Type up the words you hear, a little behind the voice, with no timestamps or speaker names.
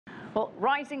Well,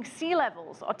 rising sea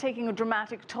levels are taking a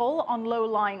dramatic toll on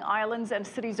low-lying islands and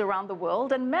cities around the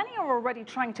world, and many are already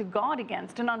trying to guard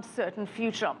against an uncertain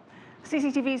future.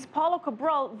 CCTV's Paulo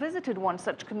Cabral visited one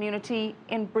such community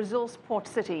in Brazil's port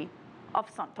city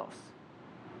of Santos.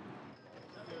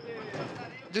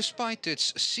 Despite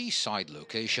its seaside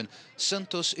location,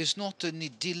 Santos is not an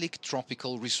idyllic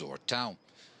tropical resort town.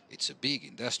 It's a big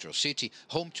industrial city,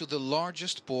 home to the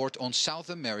largest port on South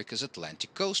America's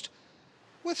Atlantic coast,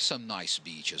 with some nice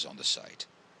beaches on the side.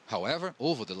 However,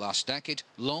 over the last decade,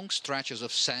 long stretches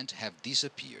of sand have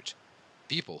disappeared.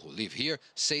 People who live here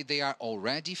say they are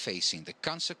already facing the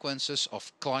consequences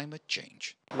of climate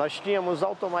change. A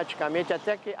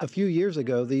few years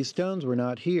ago, these stones were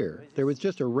not here. There was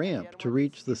just a ramp to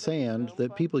reach the sand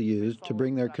that people used to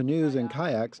bring their canoes and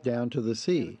kayaks down to the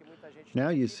sea. Now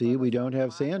you see we don't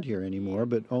have sand here anymore,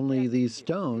 but only these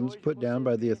stones put down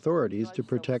by the authorities to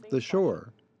protect the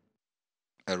shore.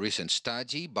 A recent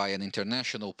study by an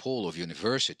international pool of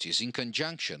universities in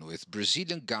conjunction with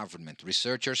Brazilian government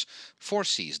researchers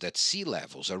foresees that sea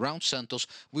levels around Santos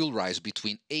will rise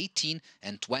between 18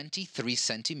 and 23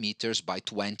 centimeters by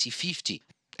 2050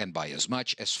 and by as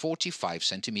much as 45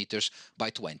 centimeters by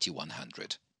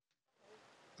 2100.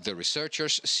 The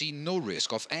researchers see no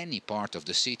risk of any part of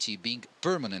the city being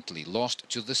permanently lost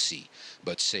to the sea,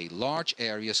 but say large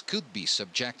areas could be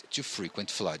subject to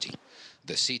frequent flooding.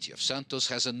 The city of Santos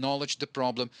has acknowledged the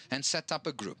problem and set up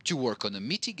a group to work on a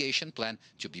mitigation plan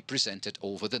to be presented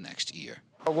over the next year.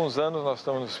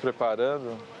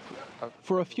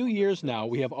 For a few years now,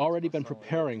 we have already been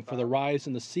preparing for the rise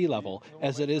in the sea level,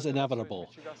 as it is inevitable.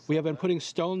 We have been putting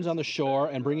stones on the shore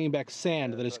and bringing back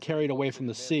sand that is carried away from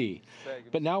the sea.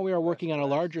 But now we are working on a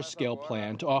larger scale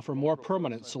plan to offer more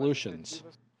permanent solutions.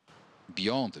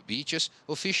 Beyond the beaches,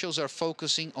 officials are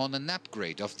focusing on an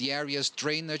upgrade of the area's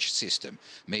drainage system,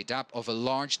 made up of a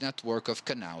large network of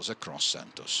canals across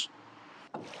Santos.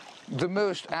 The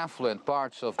most affluent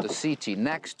parts of the city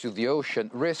next to the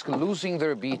ocean risk losing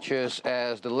their beaches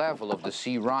as the level of the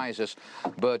sea rises.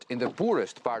 But in the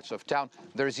poorest parts of town,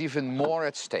 there's even more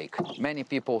at stake. Many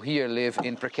people here live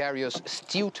in precarious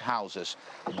stilt houses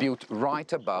built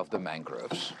right above the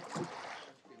mangroves.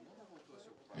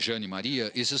 Jane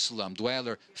Maria is a slum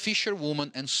dweller,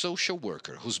 fisherwoman and social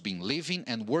worker who's been living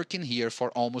and working here for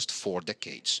almost 4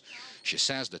 decades. She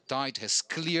says the tide has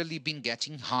clearly been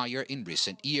getting higher in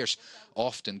recent years,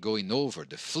 often going over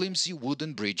the flimsy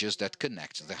wooden bridges that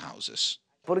connect the houses.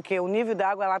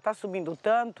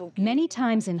 Many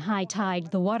times in high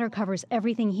tide, the water covers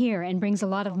everything here and brings a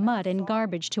lot of mud and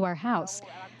garbage to our house.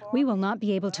 We will not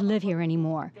be able to live here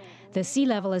anymore. The sea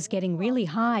level is getting really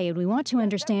high and we want to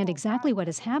understand exactly what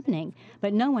is happening,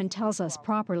 but no one tells us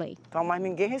properly.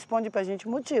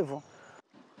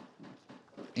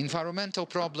 Environmental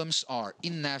problems are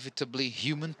inevitably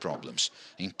human problems,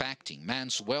 impacting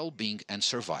man's well-being and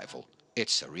survival.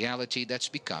 It's a reality that's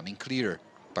becoming clearer,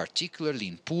 particularly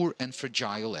in poor and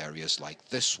fragile areas like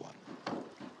this one.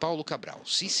 Paulo Cabral,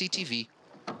 CCTV,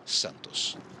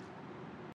 Santos.